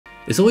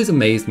It's always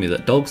amazed me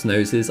that dogs'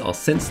 noses are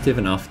sensitive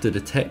enough to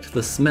detect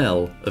the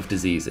smell of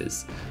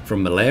diseases.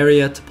 From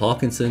malaria to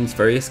Parkinson's,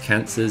 various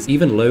cancers,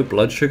 even low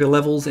blood sugar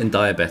levels in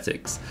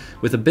diabetics.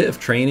 With a bit of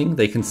training,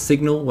 they can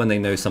signal when they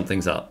know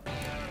something's up.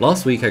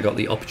 Last week I got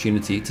the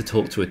opportunity to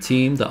talk to a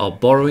team that are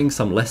borrowing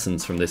some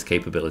lessons from this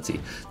capability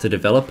to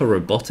develop a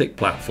robotic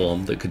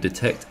platform that could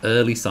detect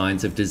early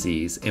signs of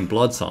disease in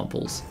blood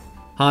samples.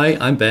 Hi,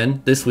 I'm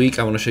Ben. This week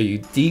I want to show you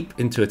deep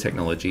into a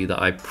technology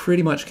that I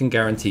pretty much can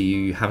guarantee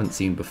you haven't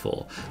seen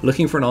before,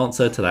 looking for an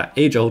answer to that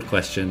age-old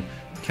question,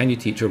 can you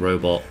teach a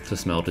robot to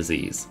smell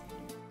disease?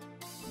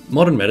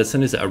 Modern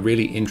medicine is at a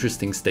really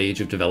interesting stage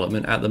of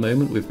development at the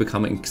moment. We've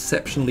become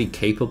exceptionally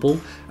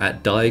capable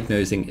at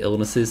diagnosing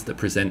illnesses that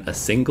present a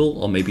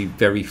single or maybe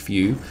very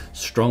few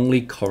strongly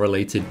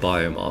correlated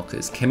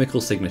biomarkers, chemical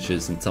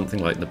signatures in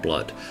something like the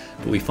blood.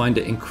 But we find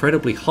it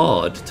incredibly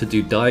hard to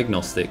do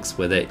diagnostics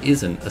where there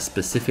isn't a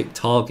specific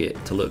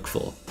target to look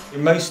for.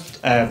 In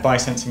most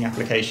biosensing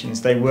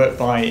applications, they work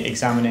by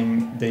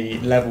examining the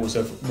levels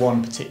of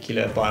one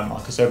particular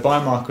biomarker. So a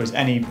biomarker is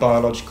any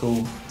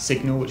biological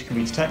signal which can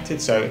be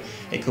detected. So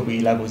it could be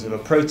levels of a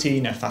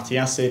protein, a fatty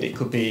acid, it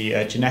could be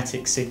a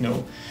genetic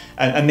signal.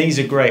 And these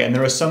are great. And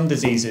there are some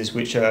diseases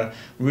which are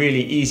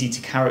really easy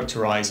to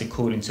characterize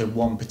according to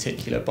one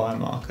particular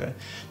biomarker.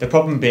 The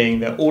problem being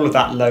that all of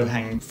that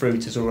low-hanging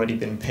fruit has already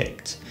been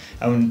picked.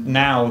 And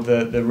now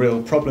the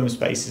real problem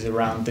space is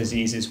around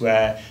diseases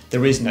where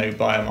there is no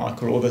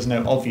biomarker or there's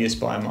no obvious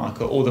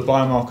biomarker, or the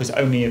biomarkers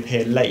only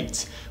appear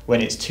late when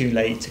it's too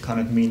late to kind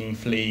of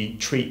meaningfully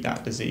treat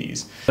that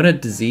disease. When a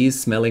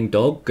disease-smelling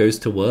dog goes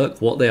to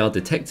work, what they are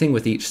detecting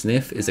with each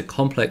sniff is a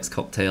complex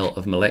cocktail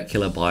of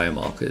molecular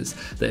biomarkers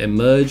that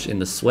emerge in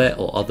the sweat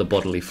or other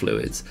bodily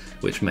fluids,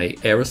 which may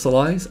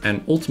aerosolize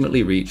and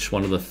ultimately reach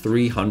one of the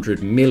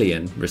 300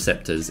 million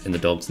receptors in the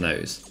dog's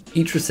nose.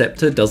 Each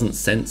receptor doesn't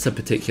sense a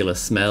particular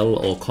smell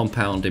or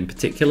compound in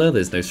particular.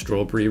 There's no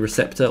strawberry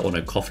receptor or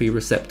no coffee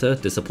receptor,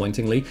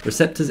 disappointingly.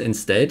 Receptors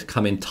instead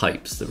come in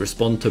types that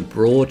respond to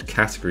broad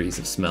categories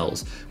of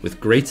smells with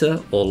greater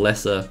or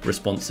lesser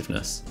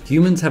responsiveness.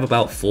 Humans have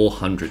about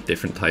 400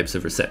 different types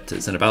of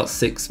receptors and about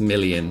 6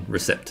 million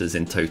receptors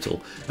in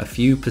total, a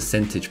few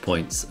percentage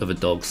points of a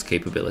dog's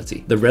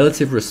capability. The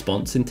relative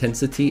response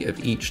intensity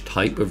of each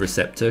type of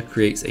receptor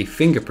creates a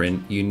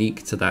fingerprint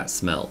unique to that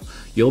smell.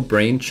 Your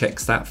brain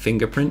checks that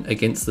fingerprint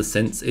against the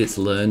sense it's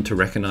learned to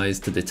recognize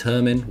to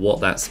determine what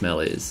that smell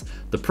is.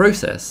 The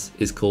process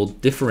is called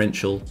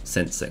differential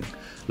sensing,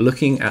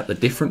 looking at the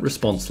different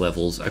response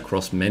levels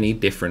across many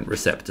different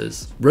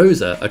receptors.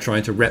 Rosa are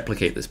trying to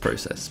replicate this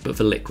process, but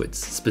for liquids,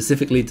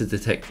 specifically to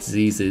detect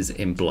diseases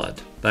in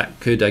blood. That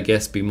could, I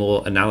guess, be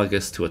more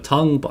analogous to a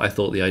tongue, but I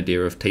thought the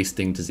idea of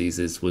tasting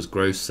diseases was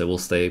gross, so we'll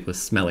stay with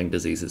smelling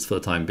diseases for the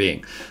time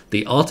being.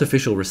 The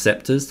artificial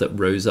receptors that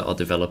Rosa are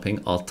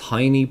developing are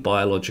tiny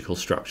biological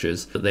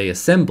structures that they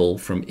assemble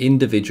from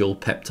individual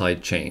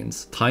peptide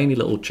chains, tiny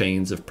little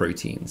chains of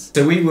proteins.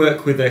 So we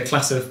work with a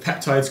class of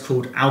peptides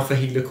called alpha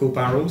helical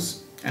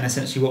barrels. And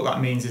essentially what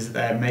that means is that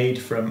they're made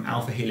from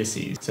alpha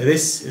helices. So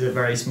this is a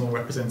very small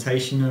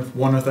representation of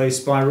one of those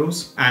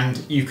spirals,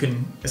 and you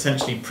can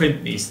essentially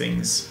print these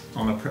things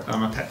on a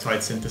peptide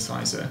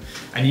synthesizer,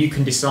 and you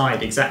can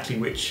decide exactly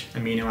which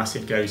amino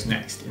acid goes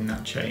next in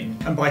that chain.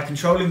 And by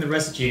controlling the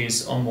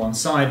residues on one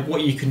side,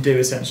 what you can do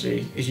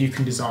essentially is you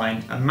can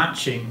design a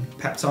matching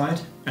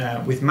peptide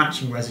with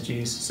matching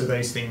residues, so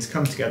those things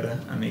come together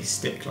and they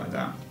stick like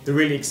that. The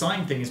really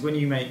exciting thing is when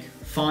you make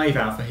 5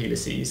 alpha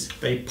helices,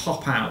 they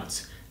pop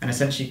out and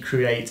essentially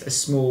create a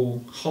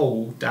small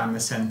hole down the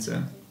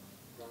center.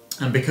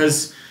 And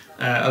because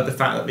of the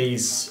fact that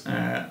these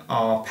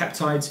are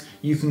peptides,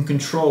 you can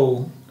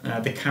control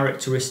the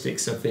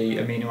characteristics of the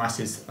amino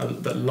acids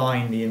that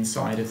line the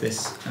inside of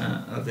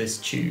this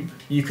tube.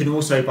 You can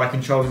also, by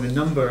controlling the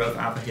number of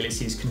alpha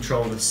helices,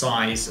 control the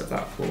size of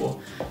that pore.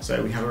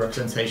 So we have a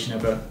representation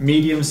of a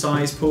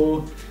medium-sized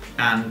pore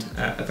and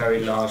a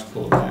very large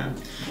pore there.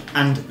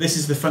 And this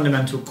is the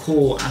fundamental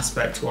core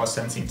aspect to our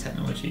sensing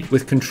technology.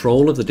 With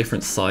control of the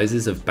different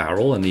sizes of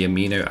barrel and the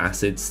amino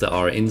acids that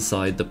are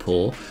inside the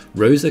pore,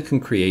 Rosa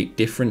can create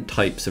different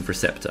types of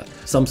receptor.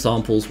 Some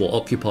samples will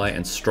occupy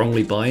and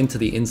strongly bind to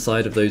the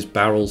inside of those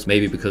barrels,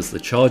 maybe because of the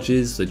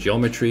charges, the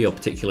geometry or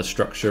particular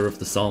structure of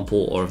the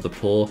sample or of the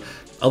pore.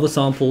 Other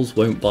samples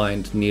won't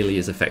bind nearly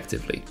as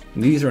effectively.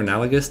 And these are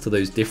analogous to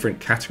those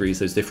different categories,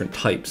 those different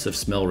types of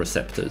smell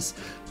receptors.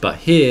 But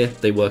here,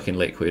 they work in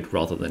liquid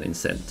rather than in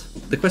scent.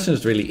 The question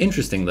that's really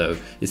interesting though,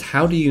 is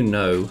how do you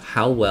know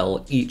how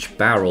well each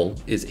barrel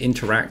is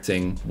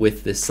interacting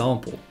with this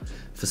sample?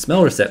 For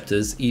smell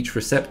receptors, each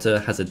receptor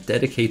has a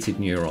dedicated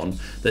neuron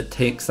that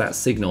takes that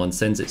signal and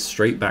sends it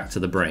straight back to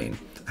the brain.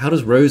 How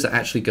does Rosa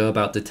actually go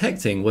about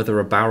detecting whether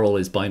a barrel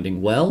is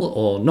binding well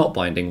or not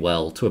binding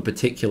well to a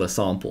particular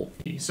sample?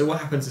 So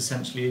what happens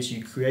essentially is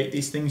you create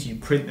these things, you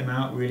print them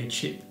out really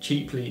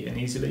cheaply and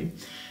easily,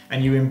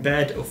 and you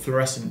embed a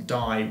fluorescent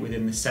dye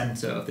within the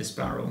center of this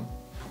barrel.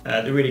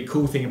 The really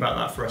cool thing about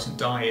that fluorescent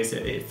dye is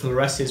that it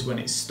fluoresces when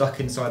it's stuck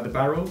inside the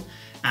barrel,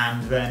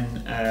 and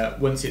then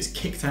once it's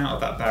kicked out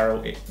of that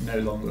barrel, it no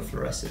longer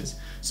fluoresces.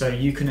 So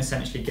you can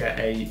essentially get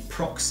a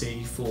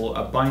proxy for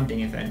a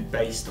binding event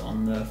based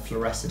on the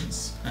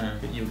fluorescence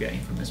that you're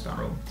getting from this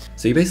barrel.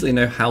 So you basically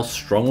know how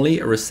strongly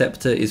a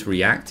receptor is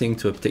reacting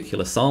to a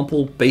particular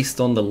sample based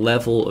on the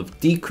level of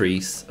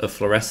decrease of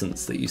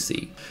fluorescence that you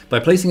see. By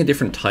placing a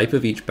different type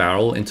of each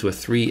barrel into a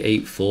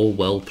 384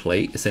 well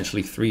plate,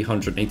 essentially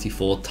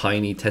 384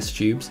 tiny test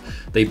tubes,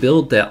 they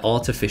build their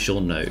artificial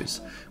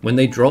nose. When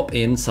they drop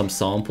in some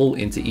sample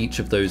into each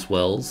of those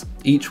wells,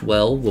 each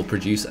well will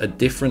produce a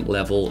different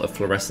level of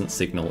fluorescent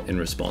signal in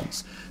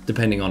response,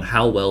 depending on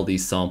how well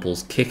these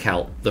samples kick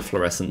out the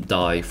fluorescent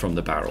dye from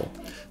the barrel.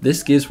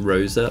 This gives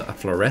Rosa a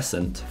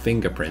fluorescent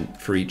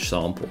fingerprint for each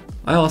sample.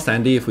 I asked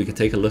Andy if we could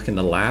take a look in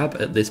the lab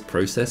at this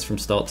process from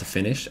start to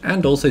finish,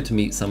 and also to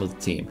meet some of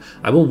the team.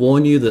 I will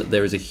warn you that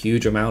there is a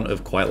huge amount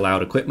of quite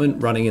loud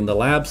equipment running in the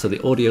lab, so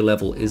the audio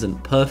level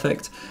isn't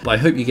perfect, but I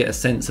hope you get a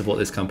sense of what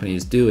this company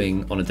is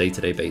doing on a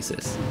day-to-day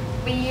basis.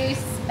 We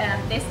use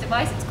this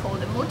device, it's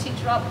called a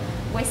multi-drop,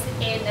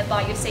 within a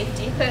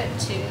biosafety hood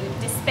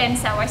to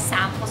dispense our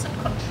samples and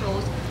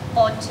controls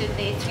onto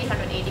the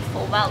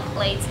 384 well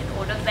plates in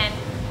order then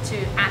to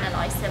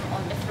analyze them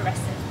on the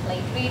fluorescent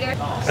plate reader.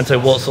 And so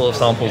what sort of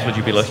samples would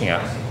you be looking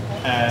at?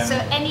 So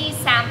any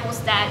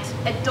samples that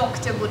a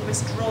doctor would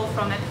withdraw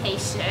from a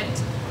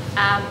patient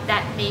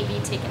that may be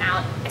taken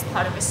out as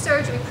part of a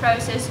surgery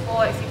process,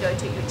 or if you go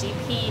to your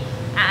GP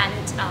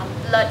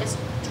and blood is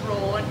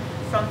drawn,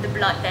 from the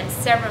blood then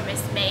serum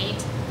is made.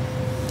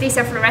 These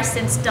are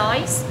fluorescence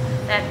dyes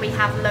that we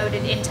have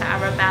loaded into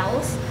our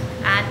barrels,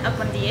 and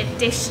upon the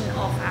addition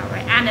of our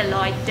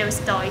analyte, those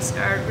dyes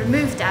are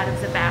removed out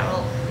of the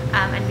barrel,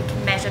 and we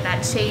can measure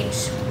that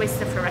change with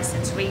the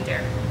fluorescence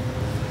reader.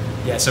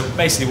 Yeah, so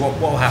basically what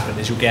will happen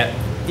is you'll get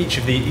each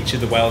of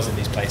the wells in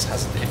these places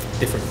has a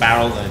different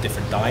barrel and a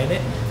different dye in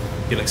it.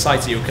 You'll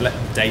excite it, you'll collect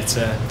the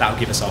data, that'll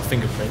give us our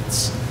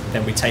fingerprints.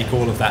 Then we take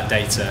all of that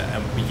data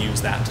and we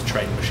use that to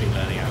train the machine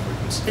learning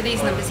algorithms. So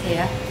these numbers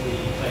here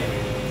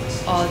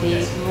are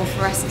the raw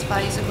fluorescence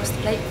values across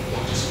the plate,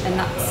 and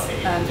that's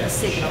the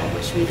signal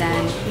which we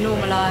then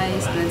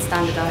normalise and then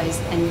standardise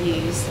and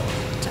use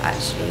to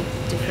actually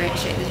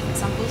differentiate the different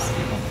samples.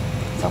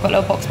 So I've got a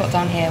little box plot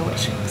down here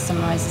which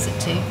summarises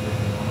it too.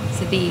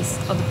 So these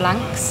are the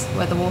blanks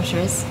where the water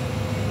is,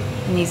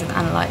 and these are the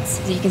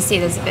analytes. So you can see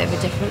there's a bit of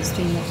a difference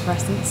between the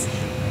fluorescence,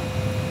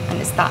 and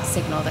it's that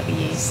signal that we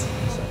use.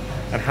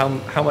 And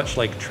how much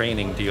like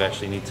training do you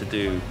actually need to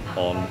do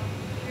on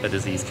a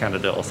disease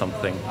candidate or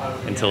something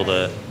until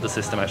the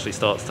system actually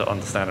starts to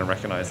understand and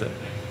recognize it?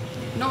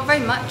 Not very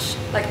much.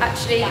 Like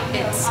actually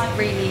it's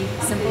really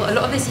simple. A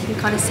lot of this you can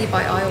kind of see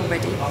by eye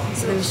already.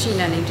 So the machine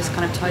learning just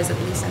kind of ties up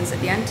the loose ends at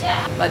the end.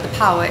 Like the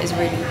power is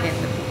really in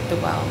the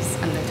wells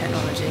and the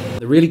technology.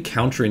 The really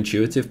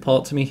counterintuitive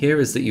part to me here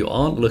is that you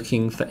aren't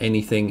looking for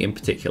anything in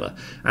particular.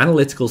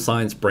 Analytical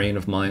science brain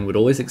of mine would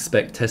always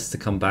expect tests to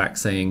come back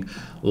saying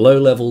low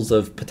levels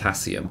of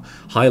potassium,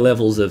 high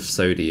levels of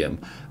sodium,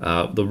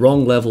 the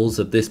wrong levels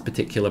of this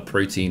particular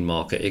protein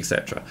marker,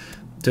 etc.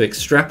 To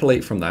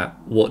extrapolate from that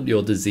what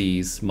your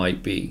disease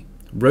might be.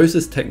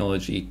 Rosa's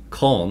technology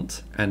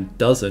can't and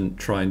doesn't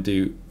try and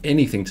do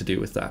anything to do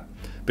with that.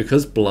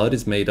 Because blood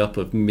is made up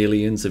of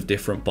millions of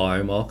different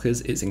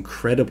biomarkers, it's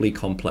incredibly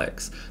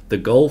complex. The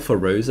goal for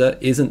Rosa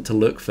isn't to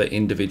look for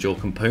individual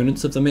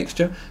components of the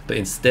mixture, but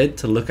instead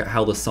to look at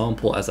how the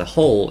sample as a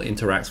whole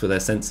interacts with their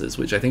sensors,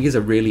 which I think is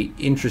a really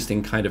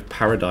interesting kind of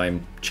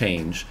paradigm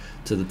change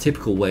to the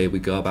typical way we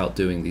go about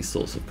doing these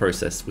sorts of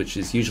process, which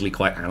is usually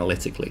quite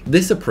analytically.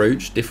 This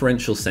approach,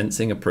 differential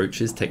sensing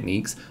approaches,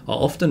 techniques, are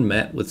often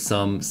met with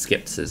some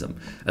skepticism,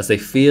 as they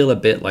feel a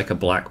bit like a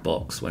black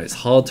box when it's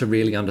hard to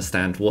really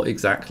understand what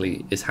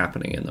exactly is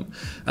happening in them.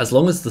 As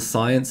long as the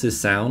science is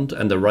sound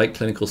and the right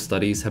clinical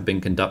studies have been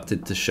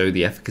conducted to show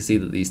the efficacy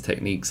that these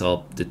techniques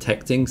are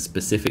detecting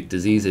specific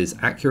diseases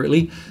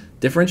accurately,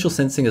 differential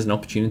sensing is an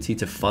opportunity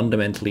to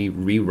fundamentally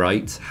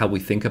rewrite how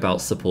we think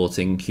about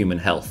supporting human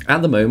health.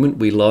 At the moment,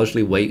 we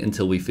largely wait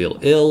until we feel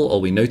ill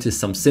or we notice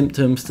some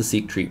symptoms to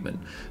seek treatment,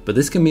 but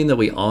this can mean that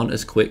we aren't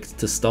as quick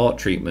to start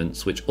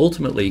treatments, which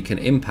ultimately can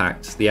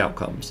impact the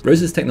outcomes.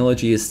 Rosa's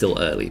technology is still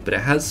early, but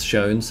it has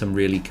shown some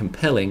really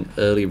compelling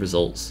early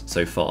results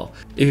so far.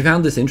 If you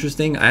found this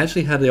interesting, I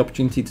actually had the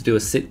opportunity to do a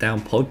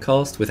sit-down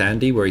podcast with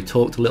Andy where he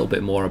talked a little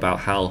bit more about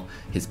how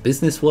his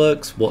business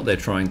works, what they're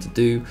trying to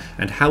do,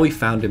 and how he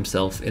found himself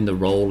in the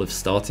role of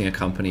starting a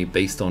company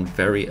based on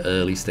very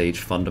early stage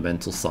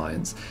fundamental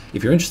science.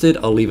 If you're interested,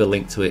 I'll leave a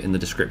link to it in the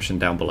description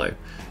down below.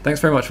 Thanks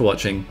very much for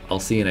watching.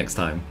 I'll see you next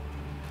time.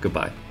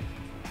 Goodbye.